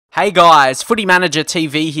Hey guys, Footy Manager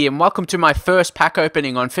TV here, and welcome to my first pack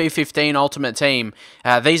opening on FIFA 15 Ultimate Team.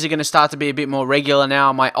 These are going to start to be a bit more regular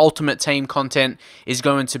now. My Ultimate Team content is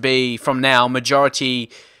going to be, from now,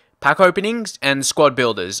 majority pack openings and squad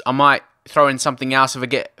builders. I might throw in something else if I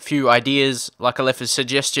get a few ideas, like I left a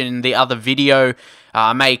suggestion in the other video.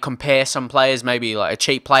 I may compare some players, maybe like a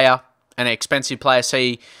cheap player and an expensive player,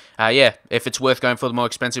 see if it's worth going for the more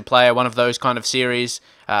expensive player, one of those kind of series,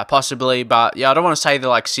 possibly. But yeah, I don't want to say they're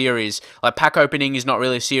like series. Like pack opening is not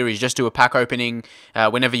really a series. Just do a pack opening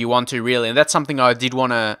whenever you want to, really. And that's something I did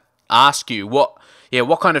want to ask you. What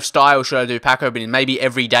kind of style should I do pack opening? Maybe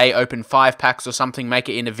every day open 5 packs or something, make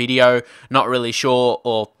it in a video, not really sure,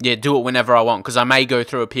 or yeah, do it whenever I want, because I may go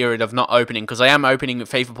through a period of not opening, because I am opening with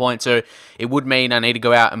FIFA points, so it would mean I need to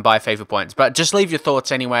go out and buy FIFA points. But just leave your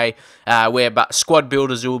thoughts anyway, but squad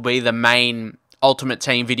builders will be the main Ultimate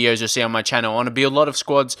Team videos you'll see on my channel. I want to build a lot of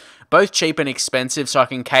squads, both cheap and expensive, so I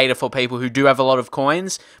can cater for people who do have a lot of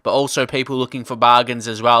coins, but also people looking for bargains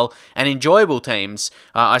as well, and enjoyable teams.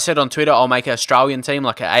 I said on Twitter I'll make an Australian team,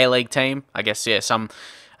 like an A-League team. I guess, yeah, some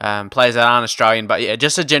players that aren't Australian, but yeah,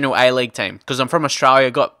 just a general A-League team, because I'm from Australia,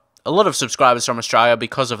 got a lot of subscribers from Australia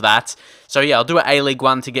because of that. So yeah, I'll do an A-League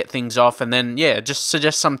one to get things off, and then yeah, just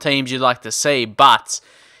suggest some teams you'd like to see. But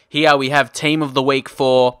here we have Team of the Week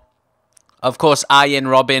for, of course, Arjen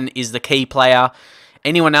Robben is the key player.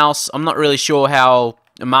 Anyone else, I'm not really sure how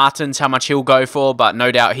much he'll go for, but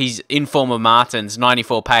no doubt he's in form of Martins,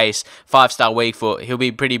 94 pace, 5-star weak foot. He'll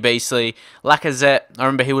be pretty beastly. Lacazette, I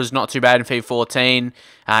remember he was not too bad in FIFA 14.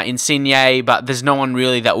 Insigne, but there's no one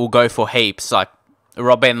really that will go for heaps, like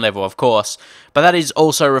Robben level, of course. But that is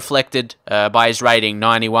also reflected by his rating,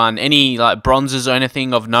 91. Any like bronzes or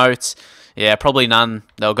anything of note? Yeah, probably none.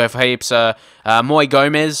 They'll go for heaps. Moy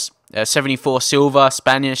Gomez, 74 silver,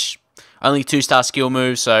 Spanish, only 2-star skill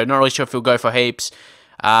moves, so not really sure if he'll go for heaps.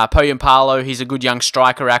 Poyan Paulo, he's a good young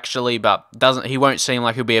striker actually, but he won't seem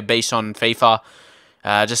like he'll be a beast on FIFA.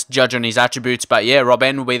 Just judge on his attributes, but yeah,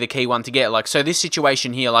 Robben will be the key one to get. Like, so this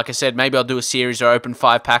situation here, like I said, maybe I'll do a series or open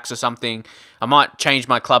 5 packs or something. I might change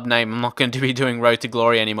my club name. I'm not going to be doing Road to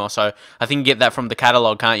Glory anymore, so I think you get that from the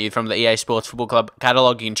catalogue, can't you? From the EA Sports Football Club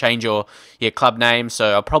catalogue, you can change your club name,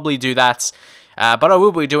 so I'll probably do that. But I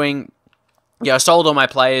will be doing, I sold all my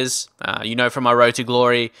players, from my Road to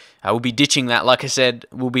Glory. We'll be ditching that, like I said.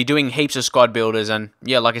 We'll be doing heaps of squad builders, and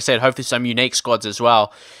yeah, like I said, hopefully some unique squads as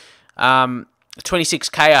well.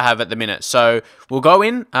 26k I have at the minute, so we'll go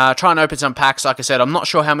in, try and open some packs. Like I said, I'm not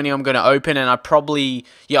sure how many I'm going to open, and I probably,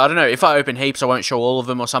 I don't know, if I open heaps I won't show all of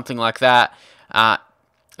them or something like that.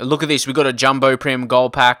 Look at this, we've got a Jumbo Prim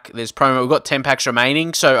Gold Pack, there's promo, we've got 10 packs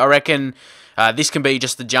remaining, so I reckon this can be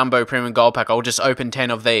just the Jumbo Prim and Gold Pack. I'll just open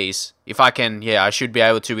 10 of these. If I can, I should be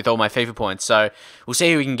able to with all my FIFA points. So we'll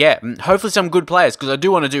see who we can get. Hopefully some good players, because I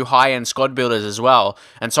do want to do high-end squad builders as well.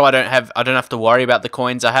 And so I don't have to worry about the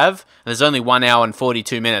coins I have. There's only 1 hour and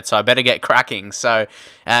 42 minutes, so I better get cracking. So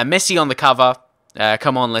Messi on the cover.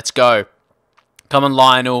 Come on, let's go. Come on,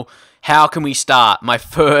 Lionel. How can we start? My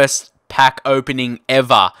first pack opening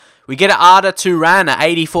ever. We get an Arda Turan, an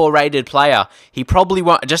 84 rated player. He probably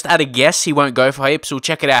won't, just at a guess, he won't go for heaps. We'll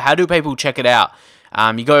check it out. How do people check it out?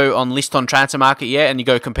 You go on list on transfer market, and you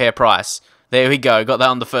go compare price. There we go. Got that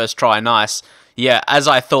on the first try. Nice. Yeah, as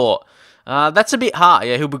I thought. That's a bit hard.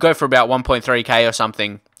 Yeah, he'll go for about 1.3k or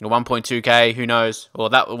something. Or 1.2k, who knows? Or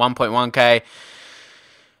that 1.1k.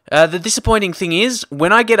 The disappointing thing is,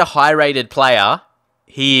 when I get a high rated player,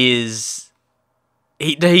 he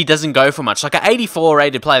doesn't go for much. Like an 84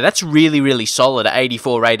 rated player, that's really, really solid, an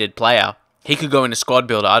 84 rated player. He could go in a squad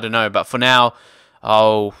builder, I don't know. But for now,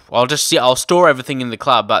 I'll store everything in the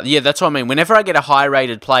club. But yeah, that's what I mean. Whenever I get a high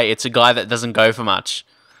rated player, it's a guy that doesn't go for much.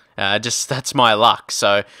 That's my luck.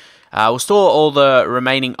 So we'll store all the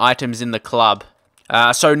remaining items in the club.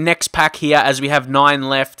 So next pack here, as we have 9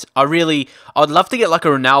 left, I'd love to get like a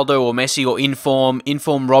Ronaldo or Messi or Inform.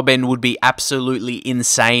 Inform Robben would be absolutely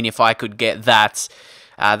insane if I could get that.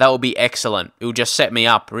 That would be excellent. It would just set me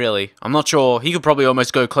up, really. I'm not sure. He could probably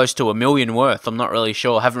almost go close to $1 million worth. I'm not really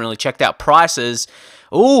sure. Haven't really checked out prices.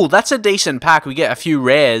 Ooh, that's a decent pack. We get a few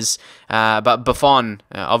rares. But Buffon,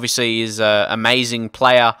 obviously, is an amazing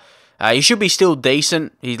player. He should be still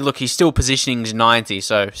decent. He's still positioning 90,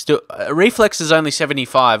 so still reflex is only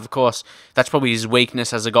 75. Of course, that's probably his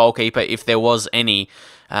weakness as a goalkeeper, if there was any.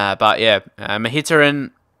 But yeah,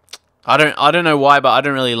 Mkhitaryan, I don't know why, but I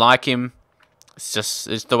don't really like him.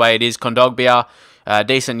 It's the way it is. Kondogbia,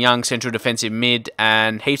 decent young central defensive mid,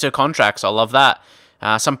 and heaps of contracts. I love that.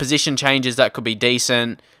 Some position changes that could be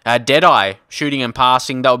decent. Deadeye, shooting and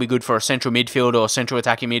passing, that would be good for a central midfielder or central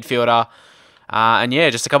attacking midfielder. And yeah,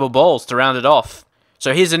 just a couple of balls to round it off.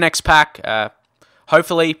 So here's the next pack.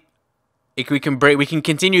 Hopefully, we can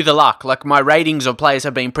continue the luck. Like, my ratings of players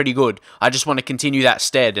have been pretty good. I just want to continue that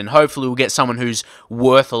stead, and hopefully we'll get someone who's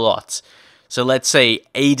worth a lot. So let's see,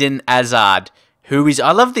 Eden Hazard.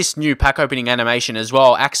 I love this new pack opening animation as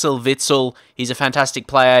well. Axel Witsel, he's a fantastic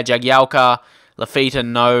player. Jagielka, Lafita,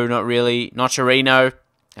 no, not really. Nocerino,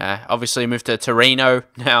 obviously moved to Torino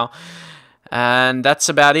now. And that's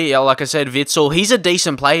about it. Like I said, Witsel, he's a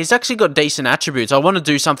decent player. He's actually got decent attributes. I want to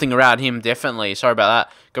do something around him, definitely. Sorry about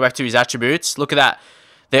that. Go back to his attributes. Look at that.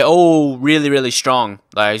 They're all really, really strong.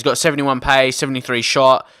 Like, he's got 71 pace, 73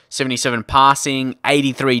 shot, 77 passing,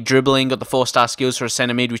 83 dribbling. Got the 4-star skills for a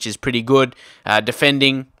centre mid, which is pretty good.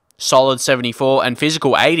 Defending, solid 74, and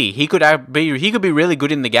physical 80. He could be really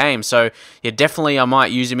good in the game. So yeah, definitely I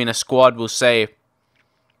might use him in a squad. We'll see.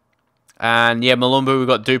 And yeah, Malumbu, we've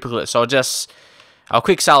got duplicate. So I'll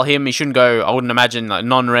quick sell him. He shouldn't go, I wouldn't imagine, like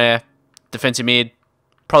non-rare defensive mid.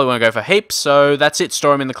 Probably won't go for heaps. So that's it.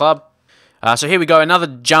 Store him in the club. So here we go, another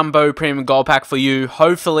jumbo premium gold pack for you,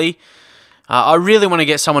 hopefully. I really want to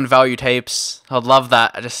get someone valued heaps. I'd love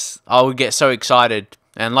that. I would get so excited.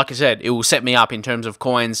 And like I said, it will set me up in terms of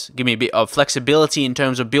coins, give me a bit of flexibility in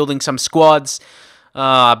terms of building some squads.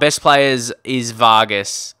 Best players is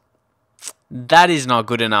Vargas. That is not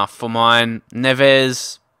good enough for mine.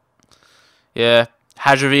 Neves. Yeah.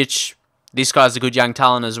 Hadrovic. This guy's a good young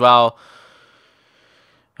talent as well.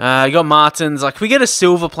 You got Martins. Like, we get a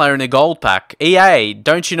silver player in a gold pack. EA,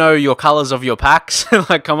 don't you know your colours of your packs?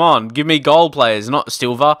 Like, come on. Give me gold players, not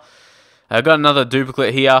silver. I got another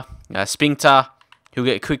duplicate here. Spinkter. He'll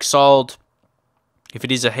get quick sold. If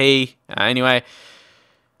it is a he. Anyway.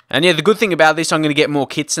 And yeah, the good thing about this, I'm going to get more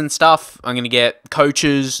kits and stuff. I'm going to get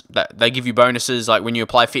coaches. They give you bonuses, like when you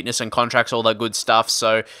apply fitness and contracts, all that good stuff.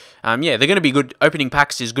 So, yeah, they're going to be good. Opening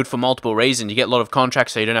packs is good for multiple reasons. You get a lot of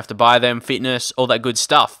contracts, so you don't have to buy them. Fitness, all that good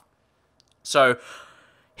stuff. So,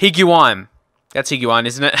 Higuain. That's Higuain,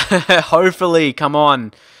 isn't it? Hopefully, come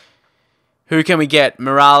on. Who can we get?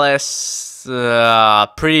 Morales.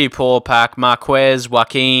 Pretty poor pack. Marquez,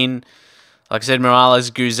 Joaquin. Like I said,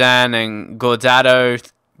 Morales, Guzan, and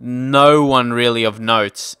Gordado. No one really of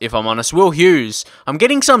note, if I'm honest. Will Hughes. I'm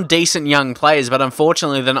getting some decent young players, but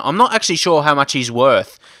unfortunately, then I'm not actually sure how much he's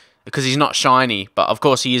worth because he's not shiny. But of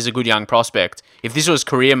course, he is a good young prospect. If this was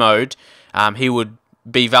career mode, he would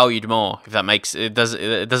be valued more. If that makes it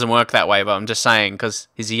doesn't work that way, but I'm just saying because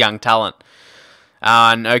he's a young talent.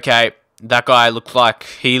 And okay, that guy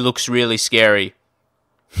looks really scary.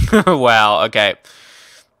 Wow. Okay.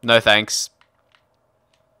 No thanks.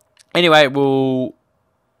 Anyway,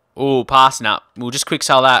 passing up. We'll just quick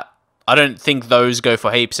sell that. I don't think those go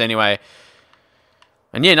for heaps anyway.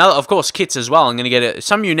 And yeah, of course, kits as well. I'm going to get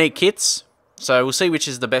some unique kits. So we'll see which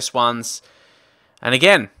is the best ones. And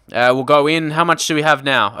again, we'll go in. How much do we have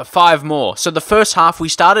now? 5 more. So the first half, we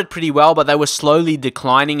started pretty well, but they were slowly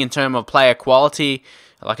declining in terms of player quality.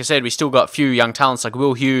 Like I said, we still got a few young talents like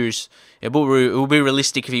Will Hughes. It will be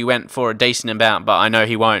realistic if he went for a decent amount, but I know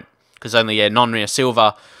he won't. Because only, yeah, non-rare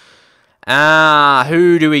silver.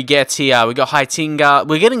 Who do we get here? We got Heitinga.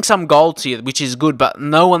 We're getting some golds here, which is good, but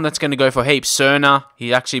no one that's going to go for heaps. Cerner,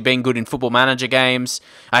 he's actually been good in Football Manager games.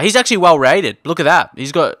 He's actually well rated. Look at that.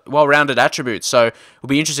 He's got well-rounded attributes, so it'll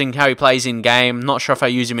be interesting how he plays in game. Not sure if I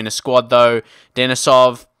use him in a squad, though.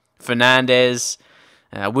 Denisov, Fernandez,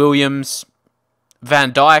 Williams,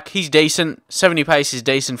 Van Dijk. He's decent. 70 pace is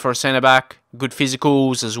decent for a centre-back. Good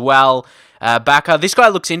physicals as well. Backer. This guy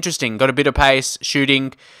looks interesting. Got a bit of pace,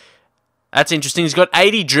 shooting. That's interesting. He's got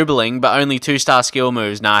 80 dribbling, but only 2-star skill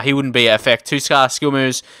moves. Nah, he wouldn't be an effect. 2-star skill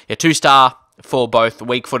moves. Yeah, 2-star for both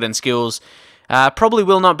weak foot and skills. Probably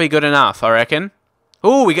will not be good enough, I reckon.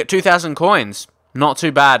 Ooh, we get 2,000 coins. Not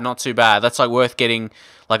too bad, not too bad. That's like worth getting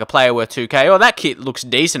like a player worth 2k. Oh, that kit looks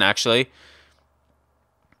decent, actually.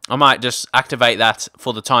 I might just activate that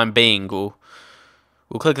for the time being. We'll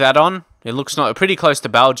click that on. It looks not pretty close to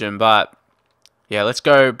Belgium, but yeah, let's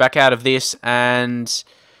go back out of this and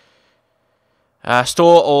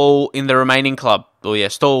store all in the remaining club. Oh yeah,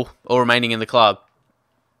 store all remaining in the club.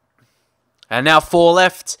 And now 4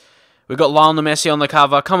 left. We've got Lionel Messi on the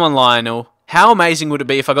cover. Come on, Lionel. How amazing would it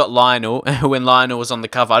be if I got Lionel when Lionel was on the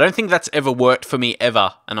cover? I don't think that's ever worked for me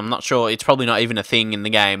ever. And I'm not sure. It's probably not even a thing in the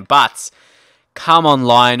game. But come on,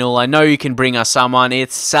 Lionel. I know you can bring us someone.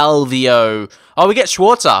 It's Salvio. Oh, we get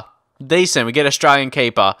Schwarzer. Decent. We get Australian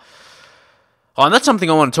keeper. Oh, and that's something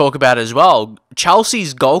I want to talk about as well.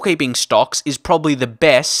 Chelsea's goalkeeping stocks is probably the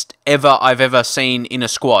best I've ever seen in a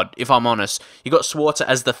squad, if I'm honest. You got Schwarzer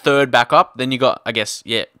as the 3rd backup. Then you got, I guess,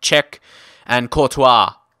 yeah, Cech and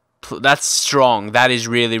Courtois. That's strong. That is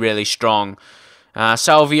really, really strong.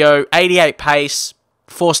 Salvio, 88 pace,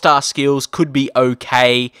 4-star skills, could be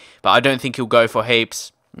okay, but I don't think he'll go for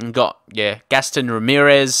heaps. We've got, yeah, Gaston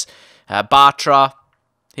Ramirez, Bartra.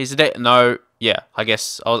 He's a no, yeah, I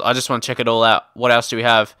guess I just want to check it all out. What else do we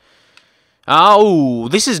have? Oh,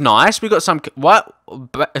 this is nice. We got some, what?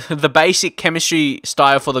 The basic chemistry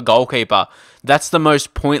style for the goalkeeper. That's the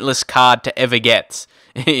most pointless card to ever get,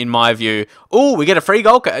 in my view. Oh, we get a free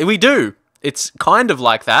goal. We do. It's kind of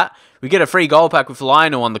like that. We get a free goal pack with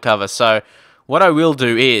Lionel on the cover. So what I will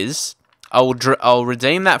do is I'll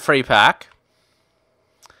redeem that free pack.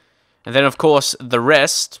 And then, of course, the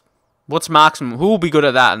rest. What's marksman? Who will be good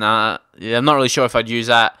at that? Nah, yeah, I'm not really sure if I'd use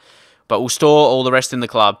that. But we'll store all the rest in the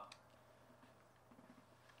club.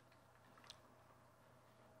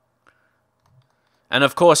 And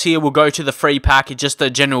of course, here we'll go to the free pack, just a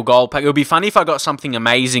general gold pack. It would be funny if I got something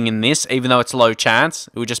amazing in this, even though it's low chance.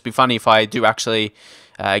 It would just be funny if I do actually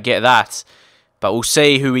get that. But we'll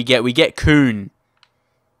see who we get. We get Kuhn.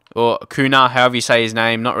 Or Kuna, however you say his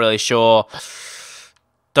name. Not really sure.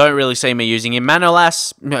 Don't really see me using him.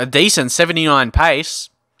 Manolas, decent, 79 pace.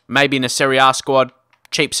 Maybe in a Serie A squad.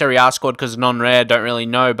 Cheap Serie A squad because non-rare. Don't really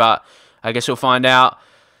know, but I guess we'll find out.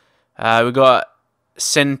 We got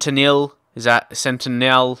Sentinel. Is that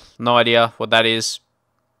Sentinel? No idea what that is.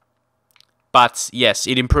 But, yes,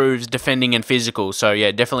 it improves defending and physical. So,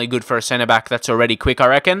 yeah, definitely good for a centre-back that's already quick, I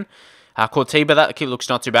reckon. Cortiba, that kid looks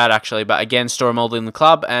not too bad, actually. But, again, store him all in the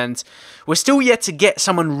club. And we're still yet to get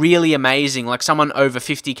someone really amazing, like someone over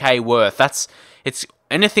 50k worth. It's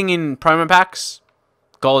anything in promo packs,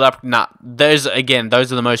 gold up, nah. Those are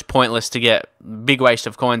the most pointless to get. Big waste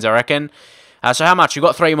of coins, I reckon. So, how much? We've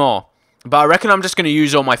got 3 more. But I reckon I'm just going to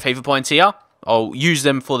use all my FIFA points here. I'll use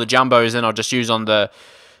them for the jumbos, and I'll just use on the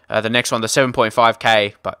next one, the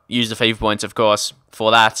 7.5k. But use the FIFA points, of course,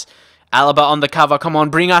 for that. Alaba on the cover. Come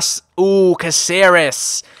on, bring us... Ooh,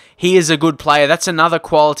 Caceres. He is a good player. That's another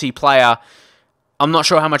quality player. I'm not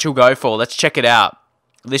sure how much he'll go for. Let's check it out.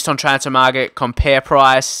 List on transfer market. Compare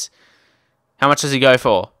price. How much does he go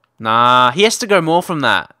for? Nah, he has to go more from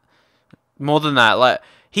that. More than that. Like...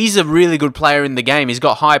 He's a really good player in the game. He's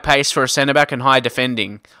got high pace for a centre-back and high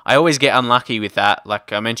defending. I always get unlucky with that,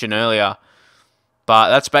 like I mentioned earlier. But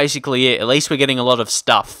that's basically it. At least we're getting a lot of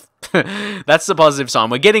stuff. That's the positive sign.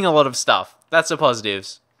 We're getting a lot of stuff. That's the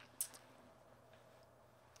positives.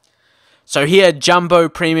 So here, Jumbo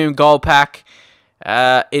Premium Gold Pack.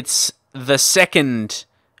 It's the second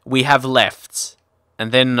we have left.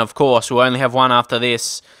 And then, of course, we'll only have one after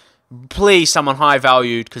this. Please, someone high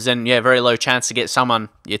valued, because then, yeah, very low chance to get someone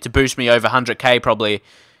to boost me over 100k probably.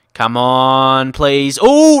 Come on, please.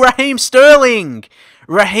 Oh, Raheem Sterling!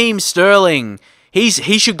 Raheem Sterling. He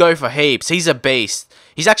should go for heaps. He's a beast.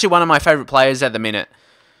 He's actually one of my favourite players at the minute.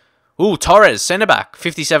 Ooh, Torres, centre-back,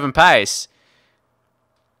 57 pace.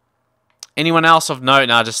 Anyone else of note?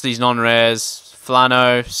 Nah, just these non-rares.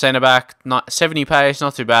 Flano, centre-back, 70 pace,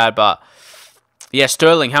 not too bad, but... Yeah,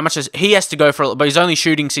 Sterling, how much is... He has to go for... But he's only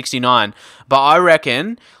shooting 69. But I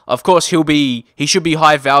reckon, of course, he should be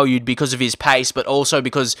high valued because of his pace, but also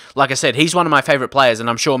because, like I said, he's one of my favourite players, and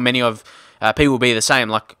I'm sure many of people will be the same.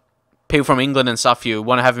 Like, people from England and stuff, you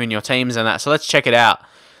want to have him in your teams and that. So let's check it out.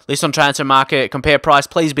 List on transfer market. Compare price.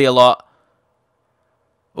 Please be a lot.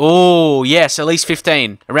 Oh, yes, at least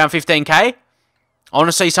 15. Around 15k? I want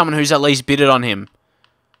to see someone who's at least bidded on him.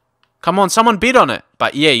 Come on, someone bid on it.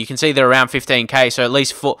 But yeah, you can see they're around 15k, so at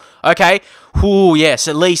least 4... Okay. Ooh, yes,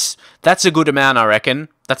 at least... That's a good amount, I reckon.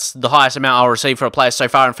 That's the highest amount I'll receive for a player so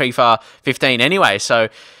far in FIFA 15 anyway. So,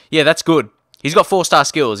 yeah, that's good. He's got 4-star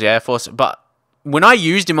skills, yeah. But when I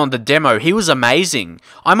used him on the demo, he was amazing.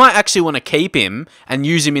 I might actually want to keep him and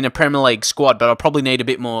use him in a Premier League squad, but I'll probably need a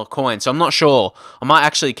bit more coins. So I'm not sure. I might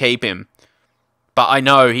actually keep him. But I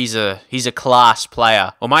know he's a class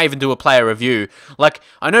player. Or might even do a player review. Like,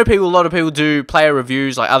 I know a lot of people do player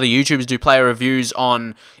reviews, like other YouTubers do player reviews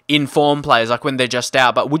on in-form players, like when they're just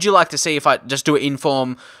out. But would you like to see if I just do an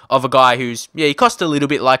in-form of a guy who's, yeah, he costs a little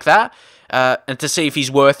bit like that, and to see if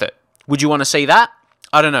he's worth it? Would you want to see that?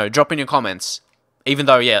 I don't know. Drop in your comments. Even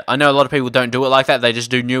though, yeah, I know a lot of people don't do it like that. They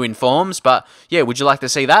just do new informs. But, yeah, would you like to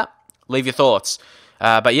see that? Leave your thoughts.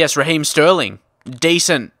 But, yes, Raheem Sterling.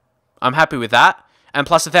 Decent. I'm happy with that. And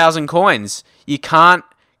plus 1,000 coins. You can't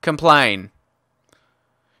complain.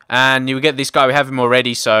 And you get this guy. We have him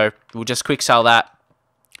already, so we'll just quick sell that.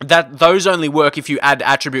 Those only work if you add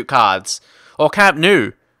attribute cards. Or Camp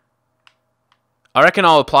Nou. I reckon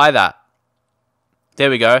I'll apply that. There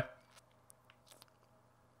we go.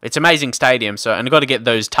 It's amazing stadium, so, and I've got to get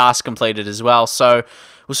those tasks completed as well. So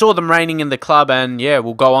we saw them reigning in the club, and yeah,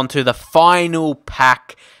 we'll go on to the final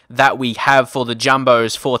pack that we have for the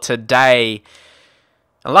Jumbos for today.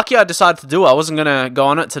 And lucky I decided to do it. I wasn't going to go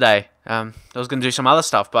on it today. I was going to do some other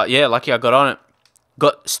stuff. But yeah, lucky I got on it.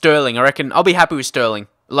 Got Sterling. I reckon I'll be happy with Sterling.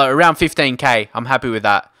 Like around 15k. I'm happy with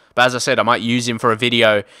that. But as I said, I might use him for a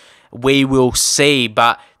video. We will see.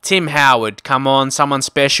 But Tim Howard, come on. Someone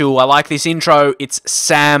special. I like this intro. It's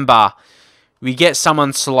Samba. We get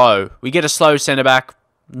someone slow. We get a slow centre-back.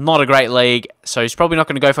 Not a great league. So he's probably not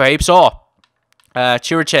going to go for heaps.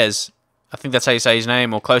 Chirichez. I think that's how you say his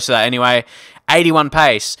name, or close to that anyway. 81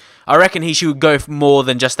 pace. I reckon he should go for more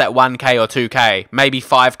than just that 1k or 2k. Maybe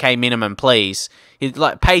 5k minimum, please. He's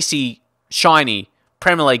like pacey, shiny,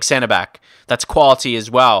 Premier League centre-back. That's quality as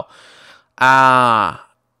well.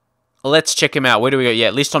 Let's check him out. Where do we go?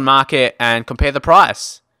 Yeah, list on market and compare the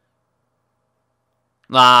price.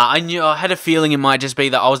 I had a feeling it might just be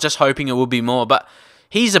that. I was just hoping it would be more, but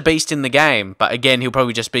he's a beast in the game. But again, he'll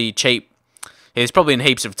probably just be cheap. He's probably in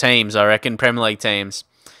heaps of teams, I reckon, Premier League teams.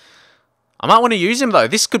 I might want to use him, though.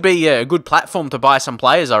 This could be a good platform to buy some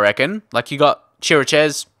players, I reckon. Like, you got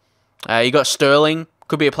Chirichez, you got Sterling.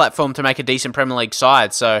 Could be a platform to make a decent Premier League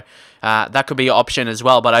side. So, that could be an option as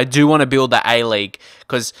well. But I do want to build the A-League.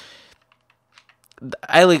 Because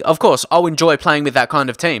A-League, of course, I'll enjoy playing with that kind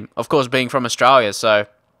of team. Of course, being from Australia. So,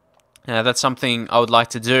 that's something I would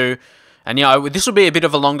like to do. And yeah, this will be a bit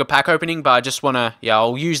of a longer pack opening, but I just want to,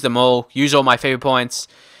 I'll use them all, use all my FIFA points.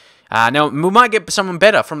 Now, we might get someone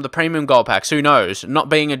better from the premium gold packs, who knows? Not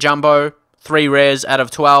being a jumbo, 3 rares out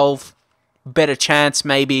of 12, better chance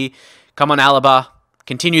maybe. Come on, Alaba,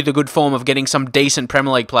 continue the good form of getting some decent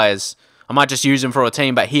Premier League players. I might just use them for a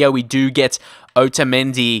team, but here we do get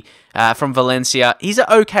Otamendi from Valencia. He's an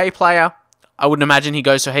okay player. I wouldn't imagine he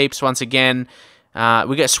goes for heaps once again.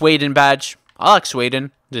 We get Sweden badge. I like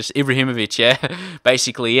Sweden. Just Ibrahimovic, yeah.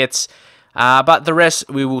 Basically, it's. But the rest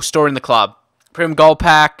we will store in the club. Prim Gold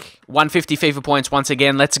Pack, 150 FIFA points once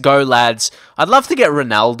again. Let's go, lads. I'd love to get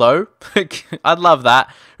Ronaldo. I'd love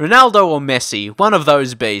that. Ronaldo or Messi, one of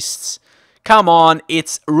those beasts. Come on,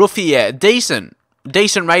 it's Ruffier. Decent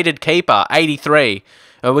rated keeper, 83.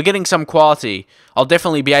 We're getting some quality. I'll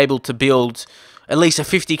definitely be able to build at least a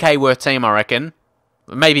 50k worth team, I reckon.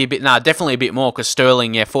 Maybe a bit, definitely a bit more, because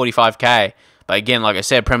Sterling, 45k. But again, like I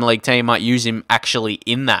said, Premier League team might use him actually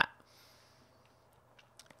in that.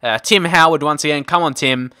 Tim Howard, once again. Come on,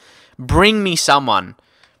 Tim. Bring me someone.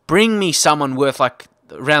 Bring me someone worth, like,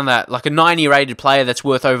 around that, like a 90 rated player that's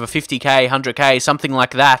worth over 50k, 100k, something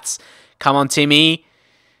like that. Come on, Timmy.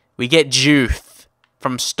 We get Juth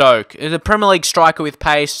from Stoke. The Premier League striker with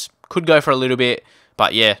pace. Could go for a little bit.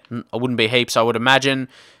 But yeah, I wouldn't be heaps, I would imagine.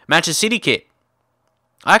 Manchester City kit.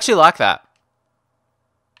 I actually like that.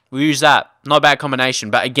 We'll use that. Not a bad combination.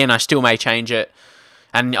 But again, I still may change it.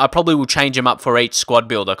 And I probably will change them up for each squad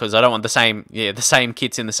builder, because I don't want the same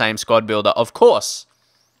kits in the same squad builder, of course.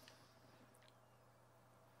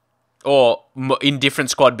 Or in different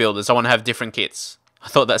squad builders. I want to have different kits. I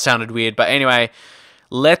thought that sounded weird. But anyway,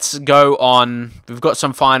 let's go on. We've got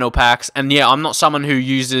some final packs. And yeah, I'm not someone who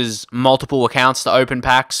uses multiple accounts to open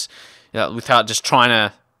packs without just trying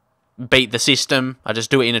to beat the system. I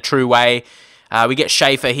just do it in a true way. We get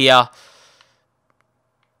Schaefer here.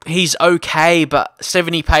 He's okay, but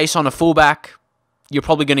 70 pace on a fullback, you're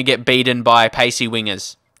probably going to get beaten by pacey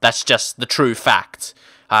wingers. That's just the true fact.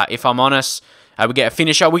 If I'm honest, we get a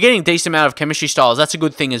finisher. We're getting a decent amount of chemistry styles. That's a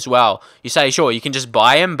good thing as well. You say, sure, you can just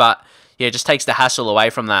buy him, but yeah, it just takes the hassle away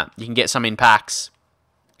from that. You can get some in packs.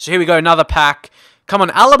 So here we go, another pack. Come on,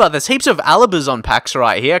 Alaba. There's heaps of Alabas on packs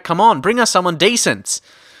right here. Come on, bring us someone decent.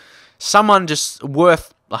 Someone just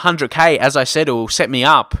worth 100k, as I said, will set me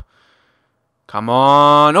up. Come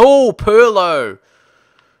on. Oh, Pirlo.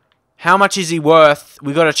 How much is he worth?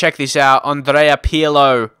 We got to check this out. Andrea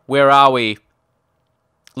Pirlo. Where are we?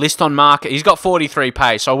 List on market. He's got 43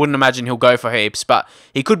 pace, so I wouldn't imagine he'll go for heaps, but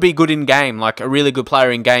he could be good in game, like a really good player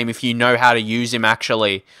in game if you know how to use him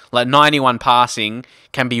actually. Like 91 passing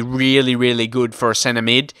can be really, really good for a centre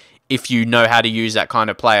mid if you know how to use that kind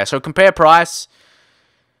of player. So compare price.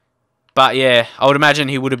 But yeah, I would imagine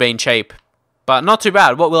he would have been cheap. But not too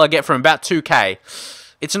bad. What will I get from him? About 2k.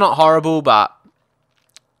 It's not horrible, but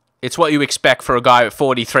it's what you expect for a guy at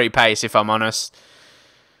 43 pace, if I'm honest.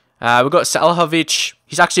 We've got Salahovic.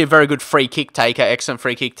 He's actually a very good free kick taker. Excellent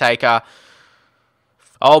free kick taker.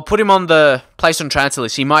 I'll put him on the place on transfer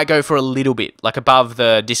list. He might go for a little bit, like above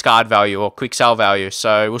the discard value or quick sell value.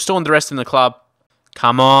 So we'll store the rest in the club.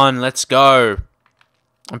 Come on, let's go.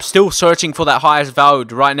 I'm still searching for that highest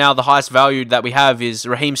valued. Right now, the highest valued that we have is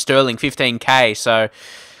Raheem Sterling, 15k. So,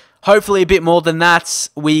 hopefully a bit more than that.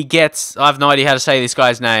 We get, I have no idea how to say this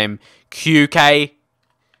guy's name, QK.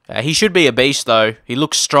 He should be a beast, though. He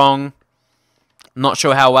looks strong. Not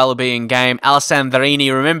sure how well he'll be in game.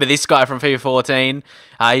 Alessandrini, remember this guy from FIFA 14?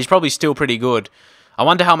 He's probably still pretty good. I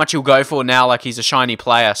wonder how much he'll go for now, like he's a shiny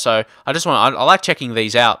player. So I like checking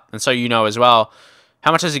these out, and so you know as well.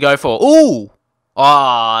 How much does he go for? Ooh!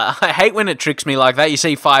 Oh, I hate when it tricks me like that. You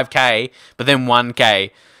see 5k, but then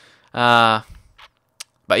 1k.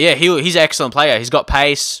 But yeah, he's an excellent player. He's got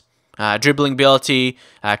pace, dribbling ability,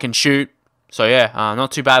 can shoot. So yeah,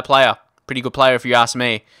 not too bad player. Pretty good player if you ask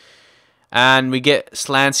me. And we get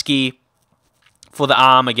Slansky for the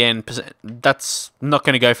arm again. That's not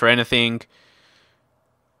going to go for anything.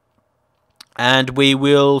 And we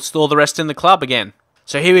will store the rest in the club again.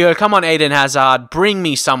 So here we go. Come on, Eden Hazard. Bring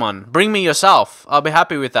me someone. Bring me yourself. I'll be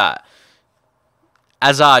happy with that.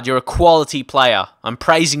 Hazard, you're a quality player. I'm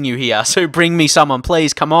praising you here. So bring me someone,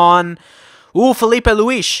 please. Come on. Ooh, Felipe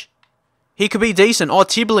Luis. He could be decent. Or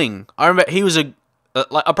Tibbling. I remember he was a...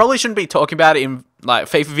 I probably shouldn't be talking about it in like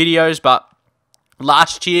FIFA videos, but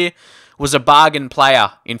last year was a bargain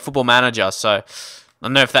player in Football Manager. So I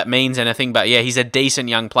don't know if that means anything, but yeah, he's a decent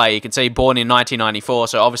young player. You can see born in 1994,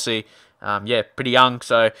 so obviously, yeah, pretty young.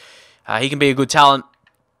 So he can be a good talent.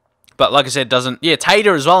 But like I said, doesn't... Yeah,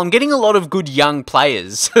 Tater as well. I'm getting a lot of good young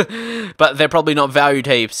players, but they're probably not valued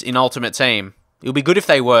heaps in Ultimate Team. It would be good if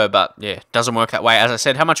they were, but yeah, doesn't work that way. As I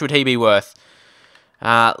said, how much would he be worth?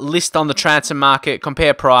 List on the transfer market,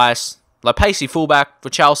 compare price. La Pacey fullback for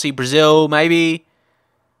Chelsea, Brazil, maybe.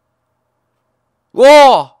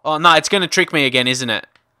 Whoa! Oh, no, it's going to trick me again, isn't it?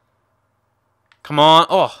 Come on.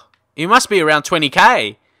 Oh, he must be around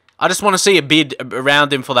 20k. I just want to see a bid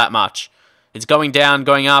around him for that much. It's going down,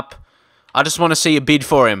 going up. I just want to see a bid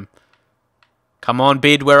for him. Come on,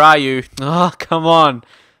 bid, where are you? Oh, come on.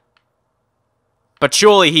 But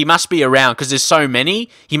surely he must be around, because there's so many.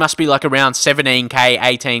 He must be like around 17k,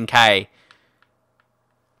 18k.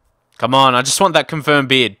 Come on, I just want that confirmed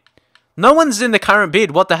bid. No one's in the current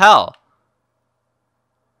bid, what the hell?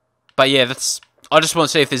 But yeah, I just want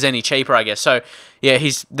to see if there's any cheaper, I guess. So, yeah,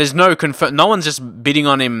 there's no confirm. No one's just bidding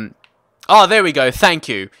on him. Oh, there we go, thank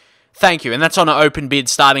you. Thank you. And that's on an open bid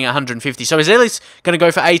starting at 150. So he's at least going to go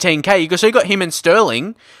for 18k. So you got him and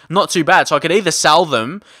Sterling. Not too bad. So I could either sell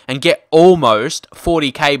them and get almost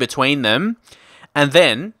 40k between them. And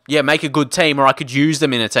then, yeah, make a good team. Or I could use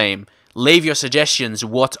them in a team. Leave your suggestions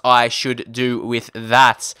what I should do with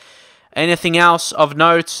that. Anything else of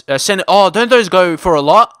note? Don't those go for a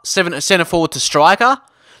lot? Centre forward to striker?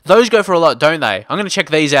 Those go for a lot, don't they? I'm going to check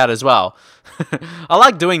these out as well. I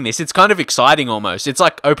like doing this. It's kind of exciting almost. It's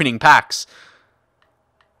like opening packs.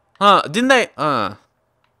 Didn't they... Or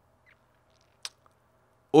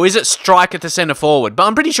is it striker to centre forward? But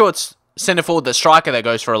I'm pretty sure it's centre forward to striker that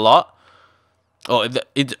goes for a lot. Or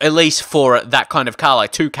at least for that kind of car,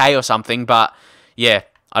 like 2k or something. But yeah,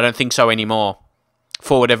 I don't think so anymore.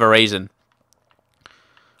 For whatever reason.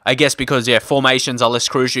 I guess because, yeah, formations are less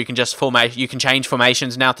crucial. You can change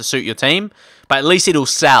formations now to suit your team. But at least it'll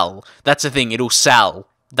sell. That's the thing. It'll sell.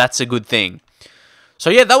 That's a good thing. So,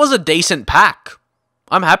 yeah, that was a decent pack.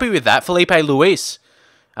 I'm happy with that. Felipe Luis.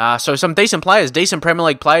 So, some decent players. Decent Premier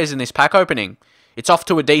League players in this pack opening. It's off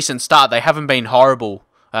to a decent start. They haven't been horrible,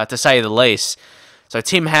 to say the least. So,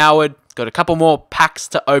 Tim Howard. Got a couple more packs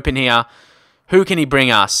to open here. Who can he bring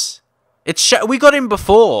us? We got him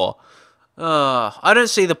before. I don't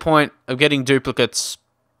see the point of getting duplicates.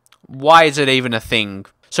 Why is it even a thing?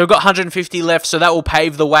 So we've got 150 left, so that will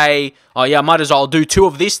pave the way. Oh yeah, I might as well do 2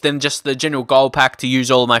 of this than just the general gold pack to use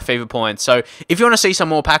all of my favorite points. So if you want to see some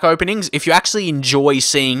more pack openings, if you actually enjoy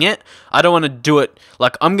seeing it, I don't want to do it,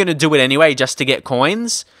 like I'm going to do it anyway just to get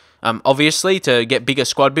coins. Obviously, to get bigger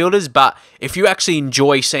squad builders, but if you actually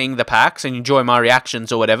enjoy seeing the packs and enjoy my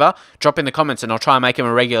reactions or whatever, drop in the comments and I'll try and make them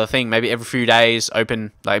a regular thing. Maybe every few days,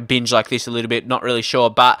 open, like, binge like this a little bit, not really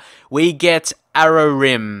sure, but we get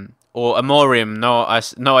Amorim, or Amorim,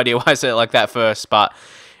 no idea why I said it like that first, but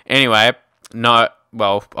anyway, no,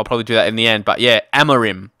 well, I'll probably do that in the end, but yeah,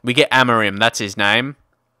 Amorim, we get Amorim, that's his name.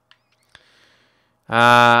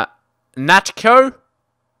 Natko,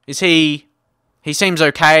 is he... He seems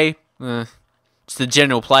okay. It's the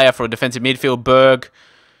general player for a defensive midfield. Berg.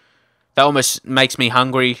 That almost makes me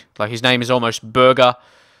hungry. Like, his name is almost Burger.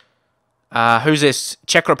 Who's this?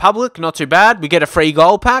 Czech Republic. Not too bad. We get a free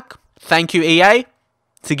goal pack. Thank you, EA.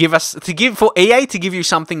 For EA to give you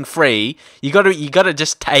something free, you gotta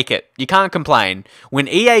just take it. You can't complain. When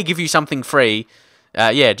EA give you something free,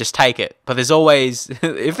 yeah, just take it. But there's always...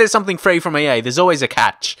 if there's something free from EA, there's always a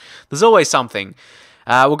catch. There's always something.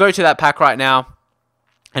 We'll go to that pack right now.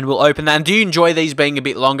 And we'll open that. And do you enjoy these being a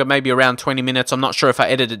bit longer, maybe around 20 minutes? I'm not sure if I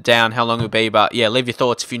edit it down how long it'll be, but yeah, leave your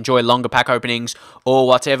thoughts if you enjoy longer pack openings or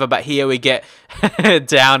whatever. But here we get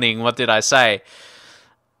Downing. What did I say?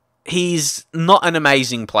 He's not an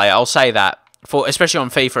amazing player, I'll say that, for especially on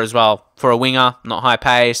FIFA as well. For a winger, not high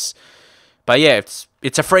pace. But yeah,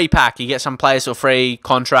 it's a free pack. You get some players for free,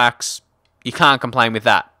 contracts. You can't complain with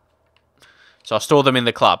that. So I'll store them in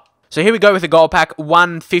the club. So here we go with the gold pack,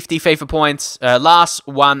 150 FIFA points, last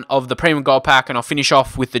one of the premium gold pack, and I'll finish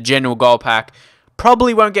off with the general gold pack.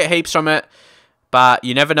 Probably won't get heaps from it, but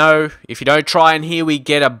you never know if you don't try, and here we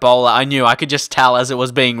get a bowler. I could just tell as it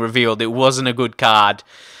was being revealed, it wasn't a good card.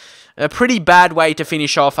 A pretty bad way to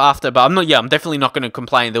finish off after, but I'm definitely not going to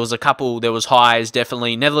complain. There was a couple, there was highs,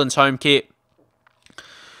 definitely. Netherlands home kit.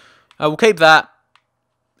 We'll keep that,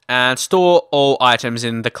 and store all items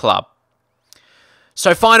in the club.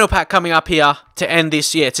 So final pack coming up here to end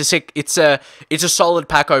this. Yeah, it's a solid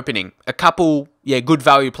pack opening. A couple good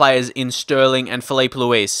value players in Sterling and Felipe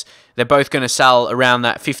Luis. They're both going to sell around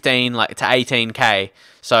that 15 to 18k.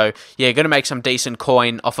 So yeah, going to make some decent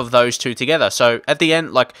coin off of those two together. So at the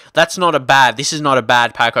end, this is not a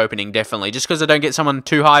bad pack opening, definitely. Just because I don't get someone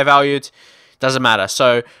too high valued, doesn't matter.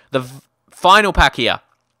 So the final pack here.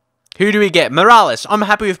 Who do we get? Morales. I'm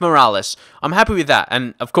happy with Morales. I'm happy with that.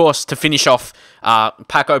 And, of course, to finish off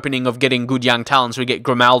pack opening of getting good young talents, we get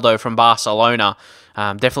Grimaldo from Barcelona.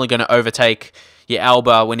 Definitely going to overtake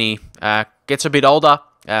Alba when he gets a bit older.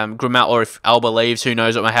 Grimaldo, or if Alba leaves, who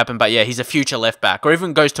knows what might happen. But, yeah, he's a future left-back. Or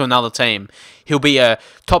even goes to another team. He'll be a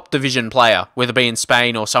top-division player, whether it be in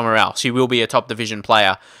Spain or somewhere else. He will be a top-division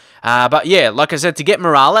player. But, yeah, like I said, to get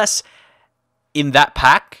Morales in that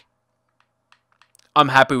pack, I'm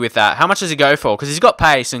happy with that. How much does he go for? Because he's got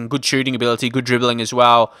pace and good shooting ability, good dribbling as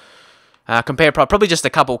well. Probably just a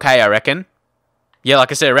couple K, I reckon. Yeah, like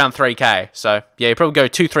I said, around 3k. So, yeah, you probably go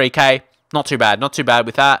 2-3k. Not too bad. Not too bad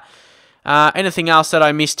with that. Anything else that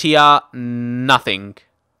I missed here? Nothing.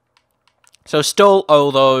 So, still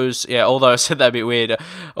all those, that'd be weird.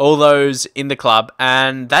 All those in the club.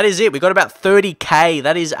 And that is it. We got about 30k.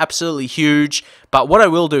 That is absolutely huge. But what I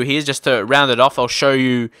will do here is just to round it off, I'll show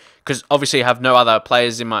you, because obviously I have no other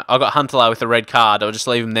players in my... I've got Huntelaar with a red card. I'll just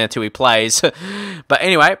leave him there till he plays. But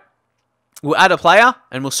anyway, we'll add a player,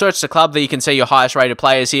 and we'll search the club. There you can see your highest rated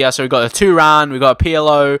players here. So we've got a Turan, we've got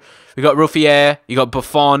PLO, we've got Ruffier, you got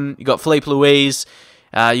Buffon, you got Felipe Luis,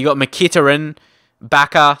 you got Mkhitaryan,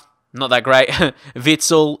 Baka, not that great,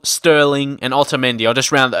 Witsel, Sterling, and Otamendi. I'll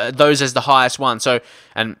just round those as the highest one. So,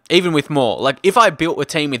 and even with more, if I built a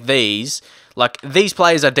team with these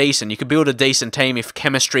players are decent. You could build a decent team if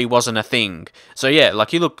chemistry wasn't a thing. So yeah,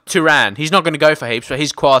 you look, Turan, he's not going to go for heaps, but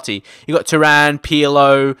he's quality. You got Turan,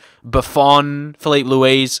 Pirlo, Buffon, Felipe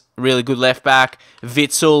Luis, really good left back,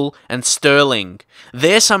 Witsel, and Sterling.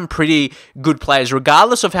 They're some pretty good players,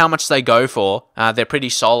 regardless of how much they go for. They're pretty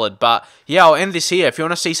solid. But yeah, I'll end this here. If you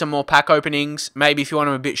want to see some more pack openings, maybe if you want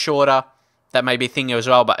them a bit shorter, that may be a thing as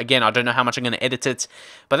well, but again, I don't know how much I'm going to edit it.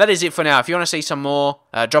 But that is it for now. If you want to see some more,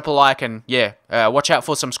 drop a like, and yeah, watch out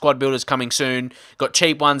for some squad builders coming soon. Got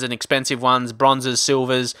cheap ones and expensive ones, bronzes,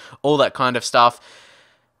 silvers, all that kind of stuff.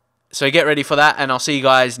 So get ready for that, and I'll see you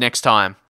guys next time.